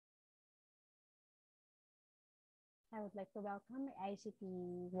I would like to welcome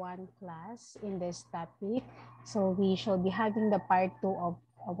ICT 1 class in this topic. So we shall be having the part 2 of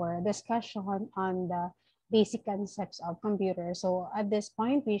our discussion on the basic concepts of computer. So at this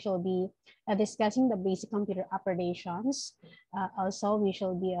point, we shall be discussing the basic computer operations. Also, we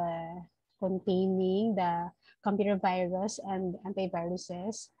shall be containing the computer virus and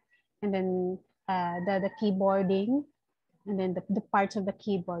antiviruses, and then the keyboarding, and then the parts of the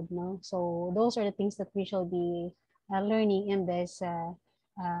keyboard. No, so those are the things that we shall be learning in this uh,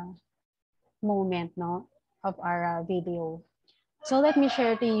 moment, no, of our video. So let me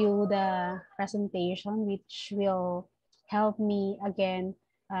share to you the presentation, which will help me again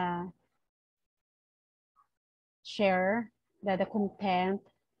share the content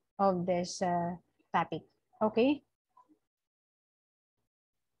of this topic. Okay.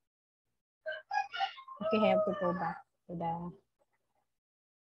 Okay, I have to go back to the.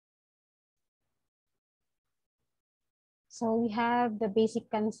 So we have the basic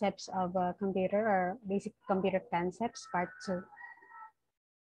concepts of a computer, or basic computer concepts, part 2.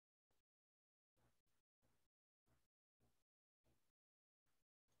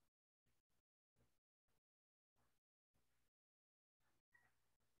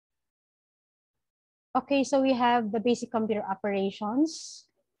 Okay, so we have the basic computer operations.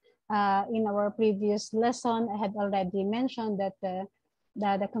 In our previous lesson, I had already mentioned that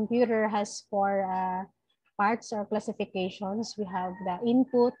the computer has 4 parts or classifications. We have the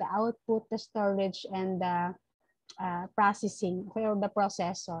input, the output, the storage, and the processing, or the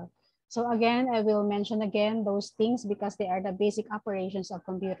processor. So again, I will mention again those things because they are the basic operations of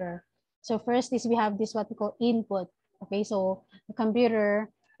computer. So first is we have this what we call input. Okay, so the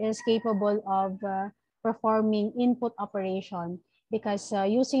computer is capable of performing input operation because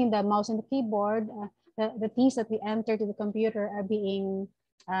using the mouse and the keyboard, the things that we enter to the computer are being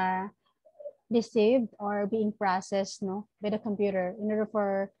uh, received or being processed, no, by the computer in order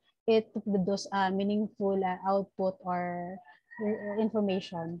for it to produce meaningful output or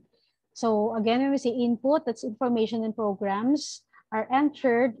information. So again, when we say input, that's information and programs are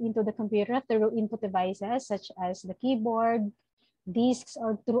entered into the computer through input devices such as the keyboard, disks,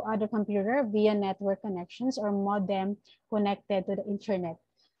 or through other computer via network connections or modem connected to the internet.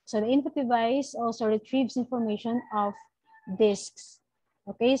 So the input device also retrieves information of disks.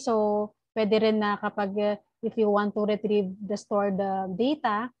 Okay, so pwede rin na kapag if you want to retrieve the stored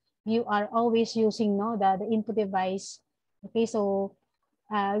data, you are always using the input device. Okay, so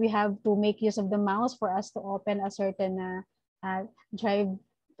we have to make use of the mouse for us to open a certain drive,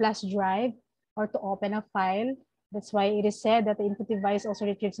 flash drive, or to open a file. That's why it is said that the input device also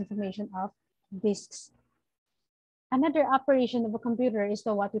retrieves information of disks. Another operation of a computer is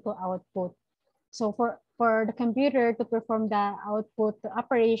the what we call output. So for the computer to perform the output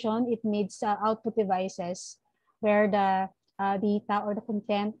operation, it needs output devices where the data or the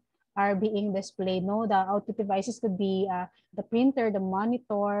content are being displayed. No, the output devices could be the printer, the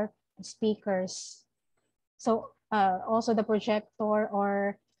monitor, the speakers. So also the projector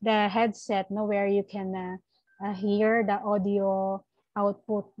or the headset, no, where you can hear the audio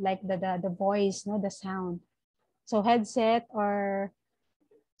output, like the voice, no, the sound. So headset or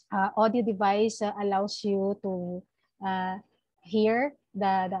audio device allows you to hear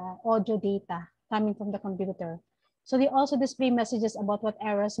the audio data coming from the computer. So they also display messages about what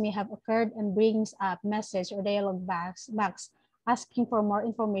errors may have occurred and brings up message or dialog box asking for more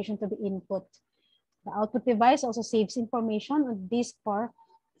information to be input. The output device also saves information on disk for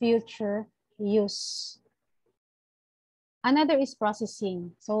future use. Another is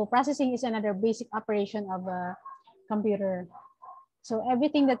processing. So processing is another basic operation of a computer. So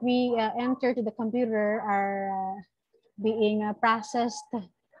everything that we enter to the computer are being processed.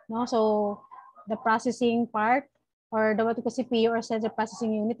 No, so the processing part, or the what we call CPU or central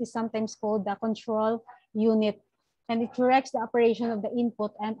processing unit, is sometimes called the control unit, and it directs the operation of the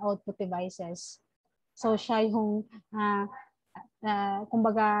input and output devices. So siya yung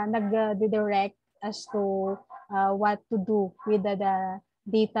kumbaga nag-direct as to what to do with the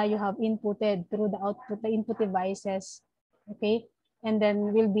data you have inputted through the input devices. Okay, and then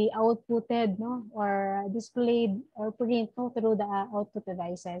will be outputted, no, or displayed or print, no, through the output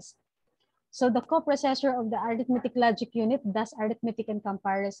devices. So the coprocessor of the arithmetic logic unit does arithmetic and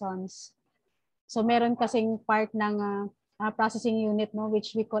comparisons. So meron kasing part ng processing unit, no,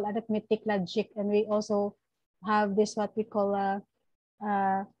 which we call arithmetic logic, and we also have this what we call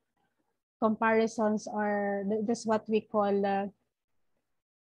comparisons, or this what we call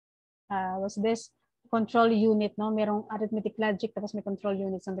was this control unit, no? Merong arithmetic logic, tapos may control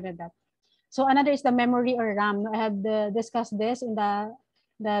unit, something like that. So another is the memory or RAM. I had discussed this in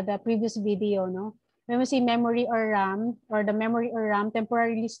the previous video, no? when we say memory or RAM, or the memory or RAM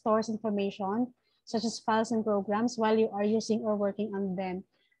temporarily stores information such as files and programs while you are using or working on them.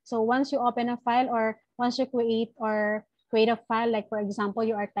 So once you open a file, or once you create a file, like for example,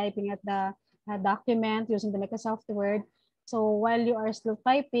 you are typing at the document using the Microsoft Word. So while you are still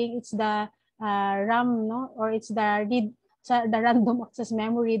typing, it's the RAM, no, or it's the random access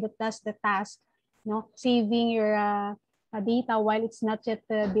memory that does the task, no, saving your data while it's not yet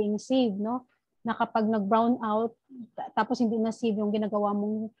being saved, no, na kapag nag-brown out, tapos hindi na save yung ginagawa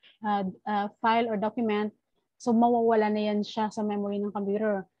mong file or document, so mawawala na yan siya sa memory ng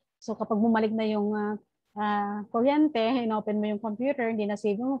computer. So kapag bumalik na yung kuryente, inopen mo yung computer, hindi na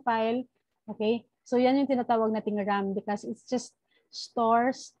save yung file, okay? So yan yung tinatawag nating RAM, because it just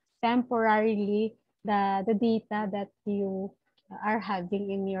stores temporarily the data that you are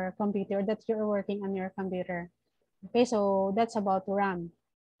having in your computer, that you're working on your computer. Okay, so that's about RAM.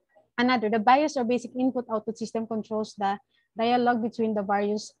 Another, the BIOS or basic input-output system controls the dialogue between the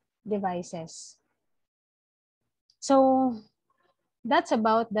various devices. So that's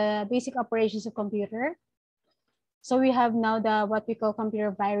about the basic operations of computer. So we have now the what we call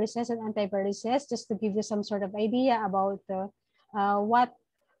computer viruses and antiviruses, just to give you some sort of idea about what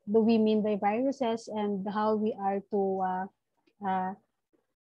do we mean by viruses and how we are to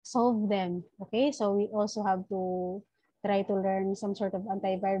solve them. Okay, so we also have to try to learn some sort of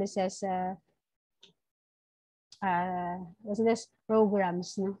antiviruses what's this,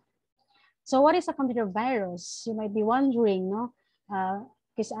 programs, no? So what is a computer virus? You might be wondering, no?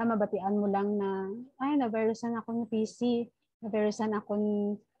 Kasi mabatian mo lang na, ay, na-virusan ako ng PC, na-virusan ako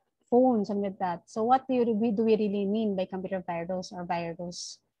ng phone, something like that. So what do we really mean by computer virus or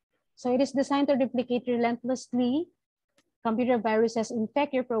virus? So it is designed to replicate relentlessly. Computer viruses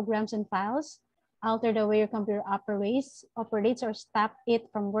infect your programs and files, alter the way your computer operates, or stop it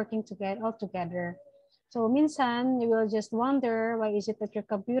from working altogether. So minsan, you will just wonder, why is it that your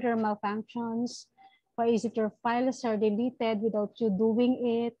computer malfunctions? Why is it your files are deleted without you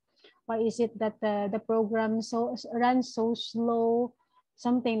doing it? Why is it that the program runs so slow?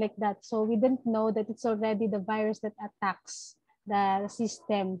 Something like that. So we didn't know that it's already the virus that attacks the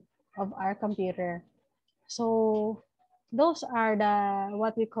system of our computer. So those are the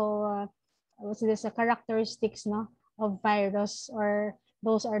what we call characteristics, no, of virus, or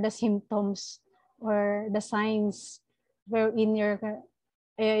those are the symptoms or the signs wherein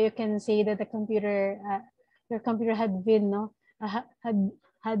you can say that the computer your computer had been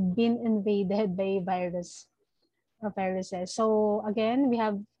had been invaded by virus or viruses. So again, we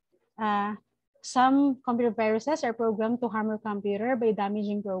have some computer viruses are programmed to harm your computer by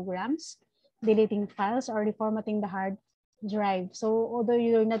damaging programs, deleting files, or reformatting the hard drive. So although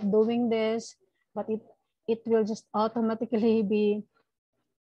you're not doing this, but it will just automatically be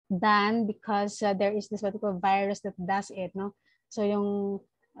done because there is this particular virus that does it, no? So yung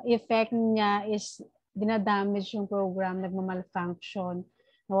effect niya is dinadamage yung program, nagmamalfunction,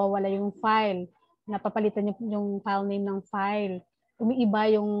 nawawala yung file, napapalitan yung file name ng file, umiiba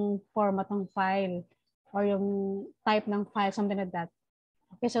yung format ng file or yung type ng file, something like that.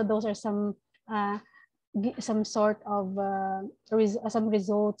 Okay, so those are some sort of some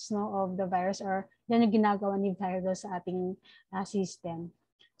results, no, of the virus, or yan yung ginagawa ni virus sa ating system.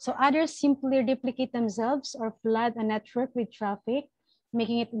 So others simply replicate themselves or flood a network with traffic,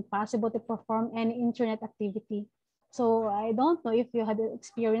 making it impossible to perform any internet activity. So I don't know if you had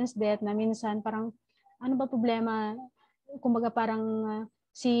experienced that, na minsan parang ano ba problema, kumbaga parang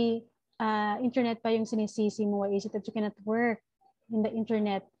si internet pa yung sinisisi mo, why is it that you cannot work in the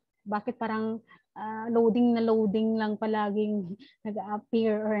internet? Bakit parang loading na loading lang palaging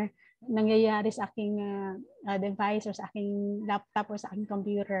nag-appear or nangyayari sa aking device or sa aking laptop or sa aking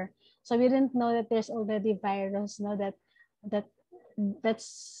computer. So we didn't know that there's already virus, no, that's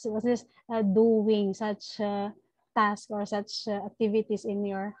what is doing such task or such activities in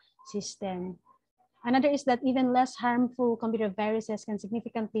your system. Another is that even less harmful computer viruses can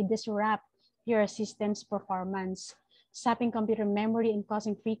significantly disrupt your system's performance, sapping computer memory and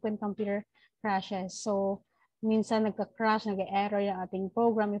causing frequent computer crashes. So minsan nagka-crash, nag-error yung ating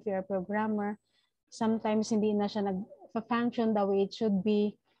program if you're a programmer. Sometimes hindi na siya nag-function the way it should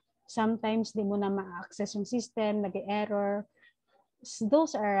be. Sometimes di mo na ma-access yung system, nag-error. So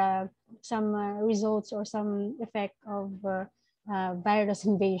those are some results or some effect of virus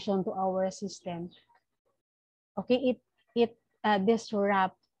invasion to our system. Okay, it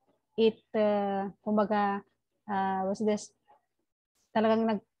disrupt, it kumbaga was this talagang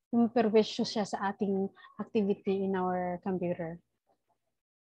nag-perwisyo siya sa ating activity in our computer.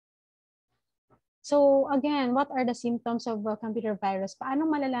 So again, what are the symptoms of a computer virus? Paano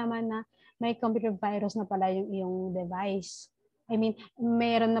malalaman na may computer virus na pala yung iyong device? I mean,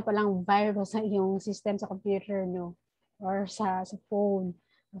 meron na palang virus sa iyong system sa computer nyo or sa phone.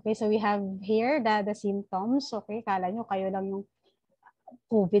 Okay, so we have here the symptoms. Okay, kala nyo kayo lang yung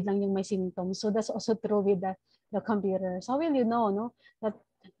COVID lang yung may symptoms. So that's also true with the computer. So how will you know, no, that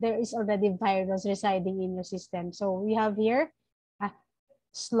there is already virus residing in your system? So we have here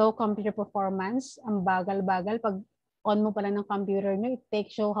slow computer performance, ang bagal-bagal. Pag on mo pa lang ng computer nyo, it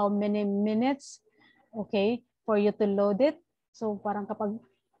takes you how many minutes, okay, for you to load it. So parang kapag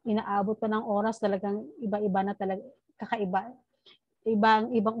inaabot pa ng oras, talagang iba-iba na talaga, kakaiba.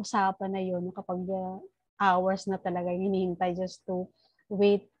 Ibang usapan na yun kapag hours na talaga hinihintay just to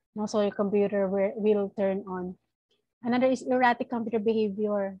wait. No? So your computer will turn on. Another is erratic computer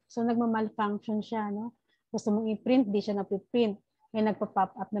behavior. So nagma-malfunction siya, no? Gusto mong i-print, di siya na-print. May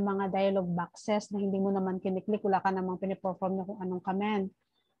nagpa-pop up ng mga dialog boxes na hindi mo naman kiniklik, wala ka namang piniperform na kung anong command.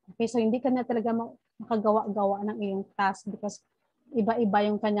 Okay, so hindi ka na talaga makagawa-gawa ng iyong task because iba-iba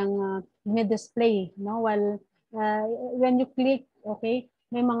yung kanyang display, no? While when you click, okay,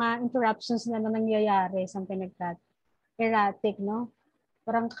 may mga interruptions na nangyayari, something like that. Erratic, no?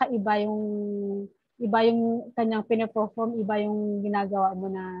 Parang iba yung kanyang piniperform, iba yung ginagawa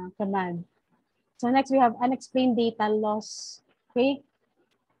mo na command. So next, we have unexplained data loss. Okay?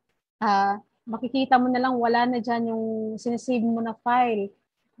 Makikita mo na lang, wala na dyan yung sinisave mo na file.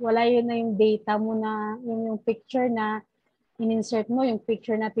 Wala yun na yung data mo na, yung picture na in-insert mo, yung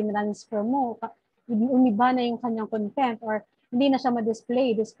picture na tinransfer mo. Umiba na yung kanyang content or hindi na siya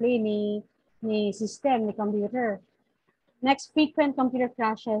ma-display ni system, ni computer. Next, frequent computer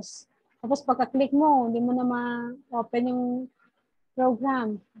crashes. Tapos pagka-click mo, hindi mo na ma-open yung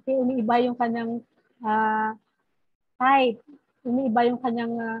program. Okay, umiiba yung kanyang type. Umiiba yung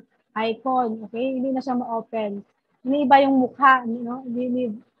kanyang icon. Okay, hindi na siya ma-open. Umiiba yung mukha. No?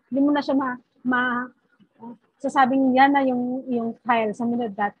 Hindi mo na siya sasabing yan na yung file, something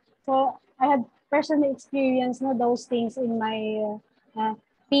like that. So, I had personally experienced those things in my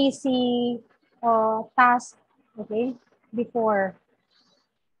PC task, okay, before.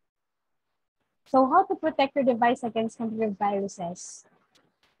 So, how to protect your device against computer viruses?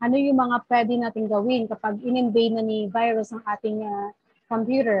 Ano yung mga pwede natin gawin kapag in-invade na ni virus ang ating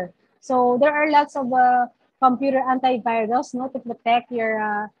computer? So, there are lots of computer antivirus, no, to protect your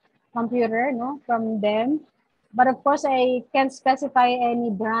computer, no, from them. But of course, I can't specify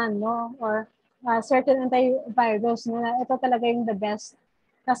any brand, no, or certain antivirus, no, na ito talaga yung the best.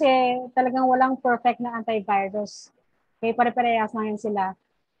 Kasi talagang walang perfect na antivirus. Okay, pare-parehas lang yan sila.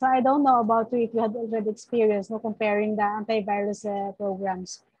 So I don't know about you if you had already experienced comparing the antivirus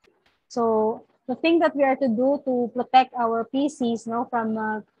programs. So the thing that we are to do to protect our PCs from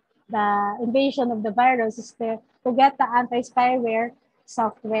the invasion of the virus is to get the anti-spyware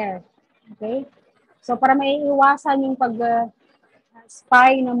software. Okay? So para maiiwasan yung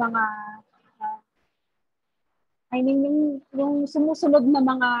pag-spy ng mga yung sumusunod na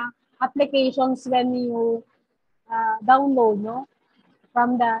mga applications when you download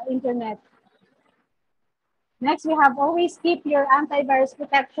from the internet. Next, we have always keep your antivirus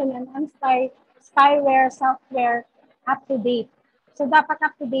protection and anti-spyware software up to date. So, dapat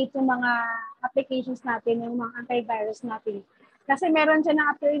up to date yung mga applications natin, yung mga antivirus natin. Kasi meron siya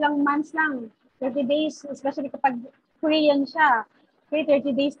na after ilang months lang, 30 days, especially kapag Korean siya. Okay,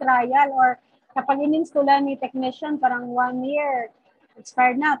 30 days trial or kapag in-installan ni technician, parang 1 year,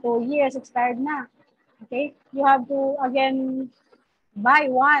 expired na, 2 years, expired na. Okay, you have to, again, buy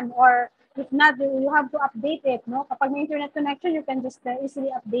one or if not, you have to update it, no? Kapag may internet connection, you can just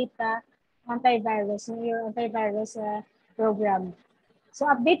easily update the antivirus, your antivirus program. So,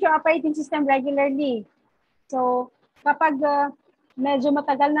 update your operating system regularly. So, kapag medyo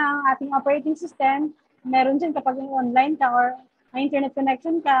matagal na ang ating operating system, meron din kapag online ka or may internet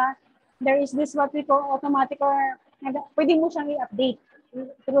connection ka, there is this what we call automatic or pwede mo siyang i-update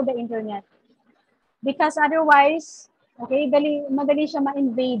through the internet. Because otherwise, okay, madali siya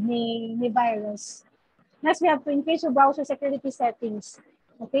ma-invade ni virus. Next, we have to increase your browser security settings.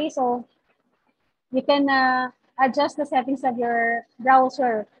 Okay, so you can adjust the settings of your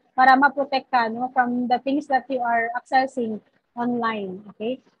browser para ma-protect ka from the things that you are accessing online.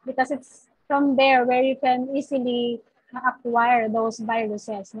 Okay, because it's from there where you can easily acquire those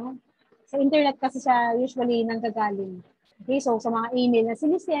viruses. No? Sa internet kasi siya usually nanggagaling. Okay, so sa mga email na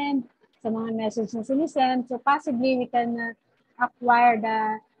sinisend, sa mga message na sinisend. So possibly we can acquire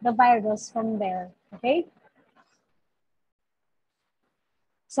the virus from there. Okay?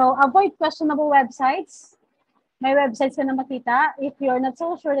 So avoid questionable websites. may websites ka na makita. If you're not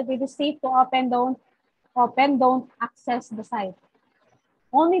so sure that it is safe to open, don't access the site.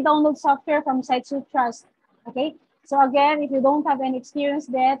 Only download software from sites you trust. Okay? So again, if you don't have any experience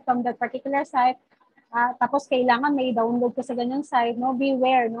yet from that particular site, tapos kailangan may download ka sa ganyang site, no?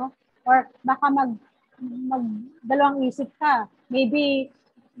 Beware, no? Or baka dalawang isip ka. Maybe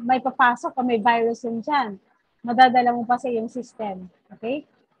may papasok o may virus yun dyan. Madadala mo pa sa iyong system. Okay?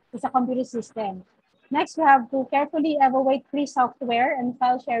 Sa computer system. Next, you have to carefully evaluate free software and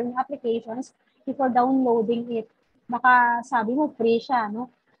file sharing applications before downloading it. Baka sabi mo, free siya,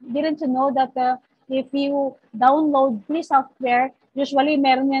 no? Didn't you know that if you download free software, usually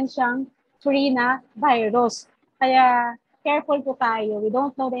meron yan siyang free na virus. Kaya careful po tayo. We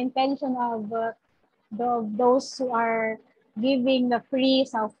don't know the intention of those who are giving the free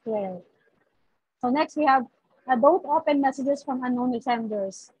software. So next, we have don't open messages from unknown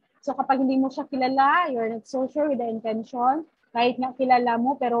senders. So kapag hindi mo siya kilala, you're not so sure with the intention, kahit nga kilala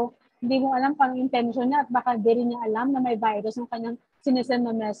mo, pero hindi mo alam pang intention niya at baka di rin niya alam na may virus ng kanyang sinesend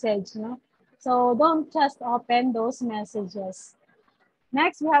na message. No? So don't just open those messages.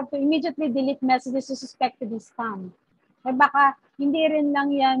 Next, we have to immediately delete messages to suspect to be spam. Ay baka hindi rin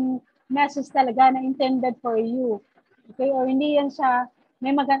lang yan message talaga na intended for you. Okay? Or hindi yan siya,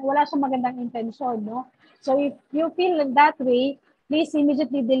 wala siyang magandang intention, no? So if you feel that way, please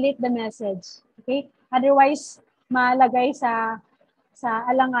immediately delete the message. Okay? Otherwise, malagay sa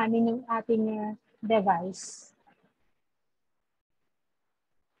alanganin yung ating device.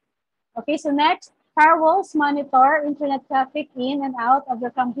 Okay, so next, firewalls monitor internet traffic in and out of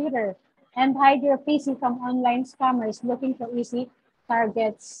your computer and hide your PC from online scammers looking for easy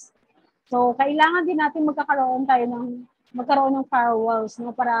targets. So, kailangan din natin magkaroon ng firewalls,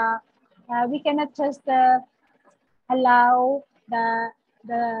 no, para we cannot just allow the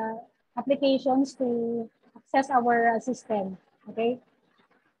applications to access our system. Okay?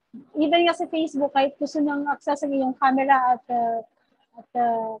 Even nga sa Facebook, kahit gusto nang access ang iyong camera at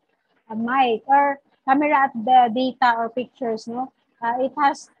a mic or camera at the data or pictures, no? It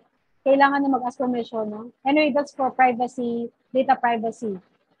has, kailangan na mag-ask permission, no? Anyway, that's for privacy, data privacy.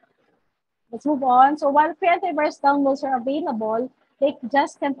 Let's move on. So while free antivirus downloads are available, they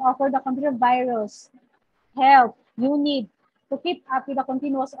just can't offer the computer virus help you need to keep up with the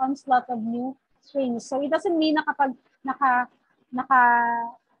continuous onslaught of new strains. So it doesn't mean na kapag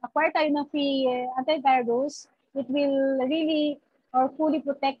acquire tayo ng free antivirus, it will really or fully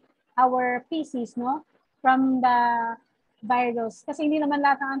protect our PCs, no, from the virus. Kasi hindi naman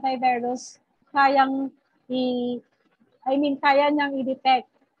lahat ng antivirus kaya niyang i-detect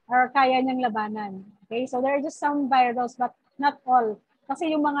or kaya niyang labanan. Okay? So there are just some virus but not all.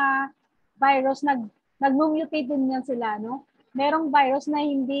 Kasi yung mga virus nag-mutate din yan sila, no? Merong virus na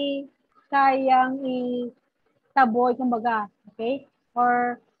hindi kayang i-taboy, kumbaga, okay?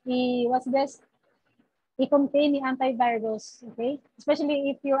 Or i-contain the antivirus, okay?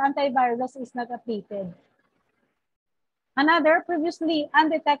 Especially if your antivirus is not updated. Another, previously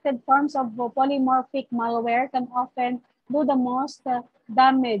undetected forms of polymorphic malware can often do the most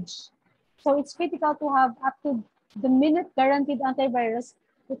damage. So it's critical to have up to the minute guaranteed antivirus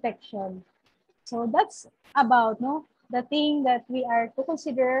protection. So that's about the thing that we are to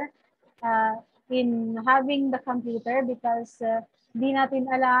consider in having the computer because di natin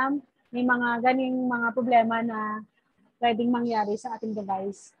alam may mga ganing mga problema na pwedeng mangyari sa ating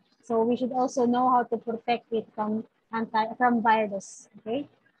device. So we should also know how to protect it from virus. Okay?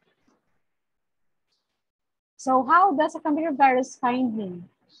 So how does a computer virus find me?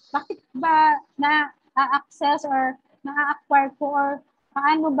 Bakit ba na-access or na-acquire ko or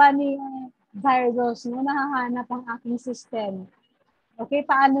paano ba ni virus nahahanap ang aking system? Okay,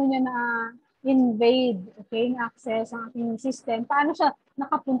 paano niya na-invade, okay, na-access ang aking system? Paano siya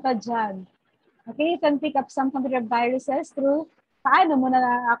nakapunta dyan? Okay, you can pick up some computer viruses through, paano mo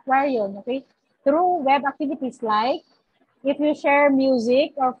na-acquire yun? Okay, through web activities like if you share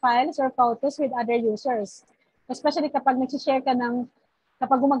music or files or photos with other users. Especially kapag nag-share ka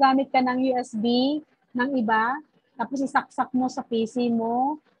kapag gumagamit ka ng USB ng iba, tapos isaksak mo sa PC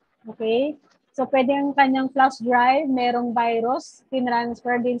mo, okay? So, pwede ang kanyang flash drive, merong virus,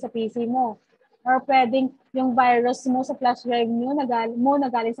 tinransfer din sa PC mo. Or pwedeng yung virus mo sa flash drive mo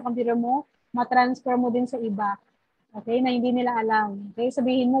nagaling sa computer mo, matransfer mo din sa iba. Okay, na hindi nila alam. Okay,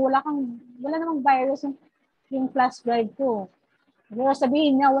 sabihin mo, wala namang virus yung flash drive ko. Pero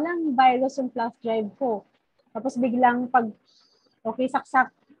sabihin niya, walang virus yung flash drive ko. Tapos biglang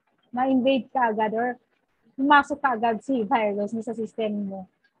saksak, na-invade ka agad or pumasok ka agad si virus sa system mo.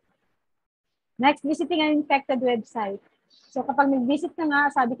 Next, visiting an infected website. So kapag nag-visit ka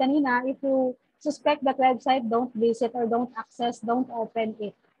nga, sabi kanina, if you suspect that website, don't visit or don't access, don't open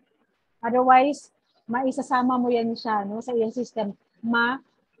it. Otherwise, maisasama mo yan siya no, sa iyong system.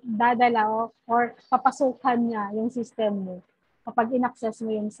 Dadala or papasukan niya yung system mo kapag in-access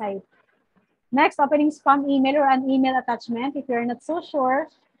mo yung site. Next, opening spam email or an email attachment. If you're not so sure,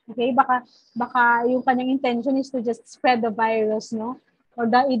 okay, baka yung kanyang intention is to just spread the virus, no? Or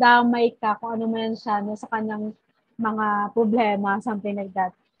idamay ka kung ano man siya no, sa kanyang mga problema, something like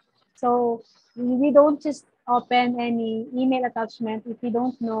that. So we don't just open any email attachment if we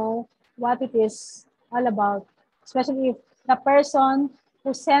don't know what it is all about, especially if the person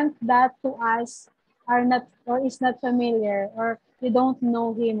who sent that to us are not or is not familiar or we don't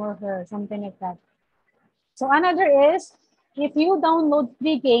know him or her, something like that. So another is if you download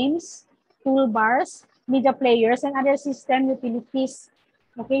free games, toolbars, media players, and other system utilities.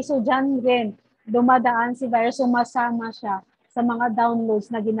 Okay, so dyan rin, dumadaan si virus, sumasama siya sa mga downloads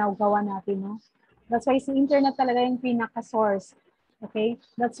na ginagawa natin. No? That's why si internet talaga yung pinaka-source. Okay,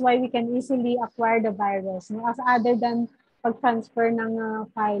 that's why we can easily acquire the virus. No? As other than pag-transfer ng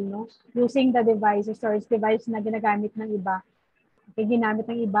file, no? Using the device, storage device na ginagamit ng iba. Okay,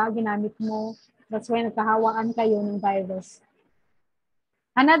 ginamit ng iba, ginamit mo. That's why nagkahawaan kayo ng virus.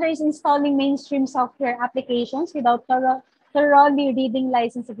 Another is installing mainstream software applications without thoroughly reading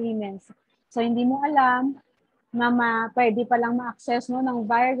license agreements. So, hindi mo alam na pwede palang ma-access no, ng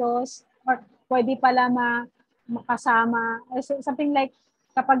virus or pwede pala makasama. Something like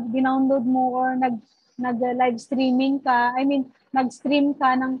kapag dinownload mo or nag-live streaming ka, nag-stream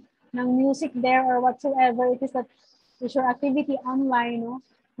ka ng music there or whatsoever it is that is your activity online, no?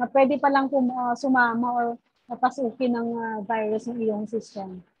 Na pwede palang sumama or papasukin ng virus ng iyong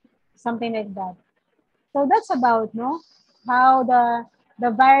system. Something like that. So that's about, no? How the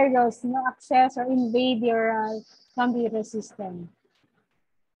virus, access or invade your computer system.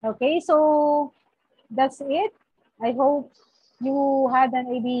 Okay, so that's it. I hope you had an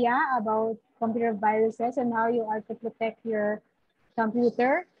idea about computer viruses and how you are to protect your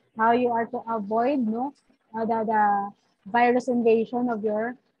computer, how you are to avoid the virus invasion of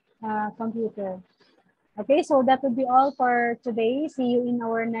your computer. Okay, so that would be all for today. See you in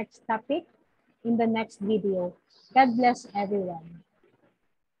our next topic in the next video. God bless everyone.